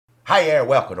Hey there,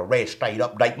 welcome to Red State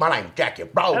Update. My name's Jackie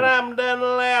Bro. And I'm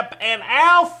Dunlap, and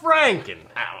Al Franken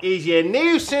is your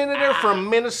new senator from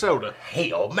Minnesota.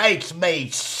 Hell, makes me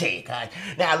sick.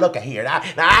 Now, look at here. Now,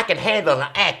 I can handle an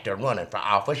actor running for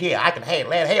office. Yeah, I can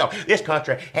handle that. Hell, this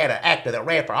country had an actor that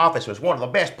ran for office, was one of the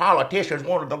best politicians,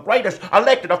 one of the greatest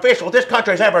elected officials this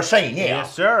country's ever seen. Yeah.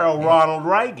 Yes, sir. Old Ronald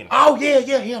Reagan. Oh, yeah,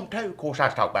 him too. Of course, I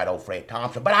was talking about old Fred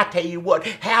Thompson. But I tell you what,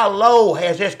 how low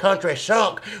has this country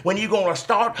sunk when you're going to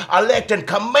start electing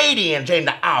comedians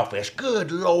into office?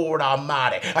 Good Lord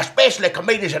Almighty. Especially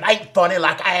comedians that ain't funny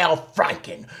like Al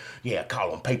Franken. Yeah,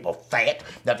 calling people fat,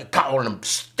 that calling them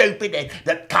stupid,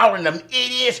 that calling them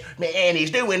idiots, and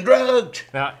he's doing drugs.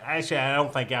 Now, actually, I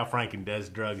don't think Al Franken does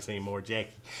drugs anymore,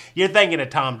 Jackie. You're thinking of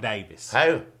Tom Davis.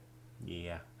 Who?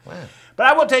 Yeah. Wow. But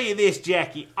I will tell you this,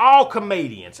 Jackie, all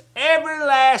comedians, every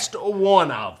last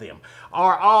one of them,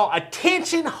 are all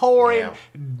attention-whoring,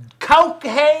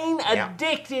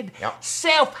 cocaine-addicted,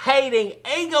 self-hating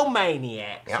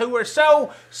egomaniacs who are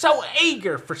so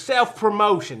eager for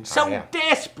self-promotion, so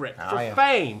desperate for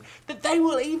fame, that they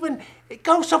will even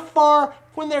go so far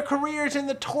when their career's in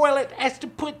the toilet as to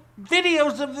put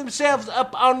videos of themselves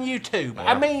up on YouTube.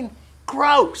 I mean,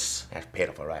 gross. That's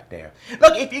pitiful right there.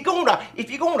 Look, if you're gonna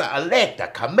elect a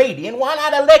comedian, why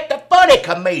not elect a funny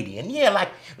comedian? Yeah,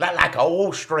 like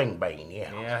old String Bean.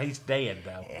 Yeah, he's dead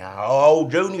though. Yeah,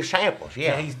 old Junior Samples.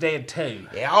 Yeah, he's dead too.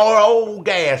 Yeah, or old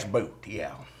Gas Boot.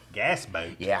 Yeah. Gas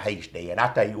Boot? Yeah, he's dead.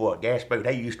 I tell you what, Gas Boot,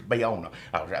 he used to be on the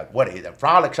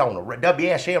Frolics on the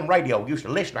WSM radio. Used to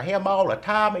listen to him all the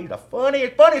time. He's the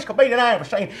funniest comedian I ever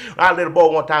seen. When I was a little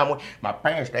boy one time, my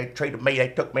parents, they took me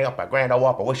up at Grand Ole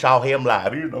Opry. We saw him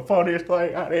live. He was the funniest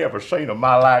thing I'd ever seen in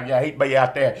my life. Yeah, he'd be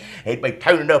out there. He'd be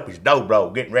tuning up his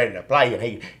dobro, getting ready to play,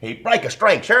 and he'd break a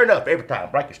string. Sure enough, every time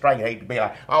break a string, he'd be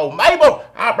like, "Oh, Mabel,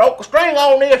 I broke a string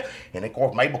on this." And of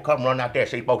course, Mabel come running out there.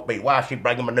 She's supposed to be wife. She'd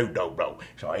bring him a new dobro.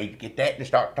 So he'd get that and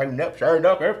start tuning up. Sure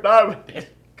enough, every time this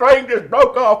string just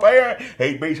broke off there,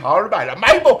 he'd be hollering about it.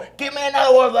 "Mabel, give me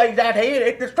another one of these out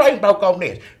here. The string broke on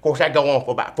this." Of course, that'd go on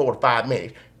for about 4 to 5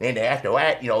 minutes. Then after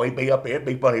that, he'd be up there, it'd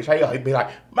be funny as hell. He'd be like,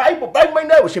 "Mabel, bring me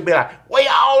another." She'd be like, "We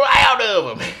all out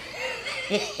of them."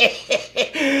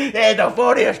 That's the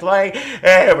funniest thing I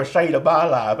ever seen in my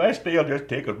life. That still just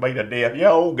tickles me to death.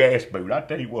 Yeah, old Gas Boot. I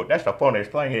tell you what, that's the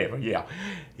funniest thing ever. Yeah,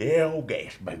 old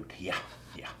Gas Boot. Yeah.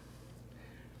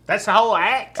 That's the whole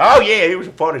act? Oh, yeah, it was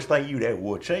the funniest thing you'd ever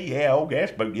would see. Yeah, old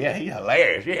Gas Boot. Yeah, he's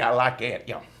hilarious. Yeah, I like that.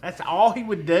 Yeah. That's all he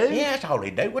would do? Yeah, that's all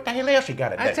he do. What the hell else he got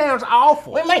to do? That sounds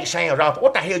awful. Well, it makes sounds awful.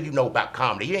 What the hell you know about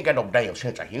comedy? You ain't got no damn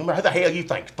sense of humor. Who the hell you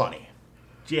think's funny?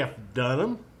 Jeff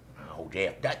Dunham. Oh,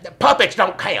 Jeff. The puppets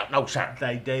don't count, no, sir.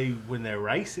 They do when they're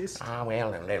racist. Oh,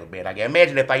 well, a little bit, I guess.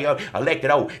 Imagine if they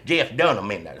elected old Jeff Dunham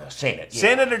in the Senate. Yeah.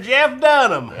 Senator Jeff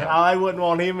Dunham. Yeah. Oh, they wouldn't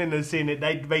want him in the Senate.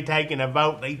 They'd be taking a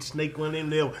vote. They'd sneak one of them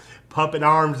little puppet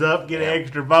arms up, get an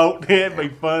extra vote. It'd be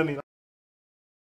funny.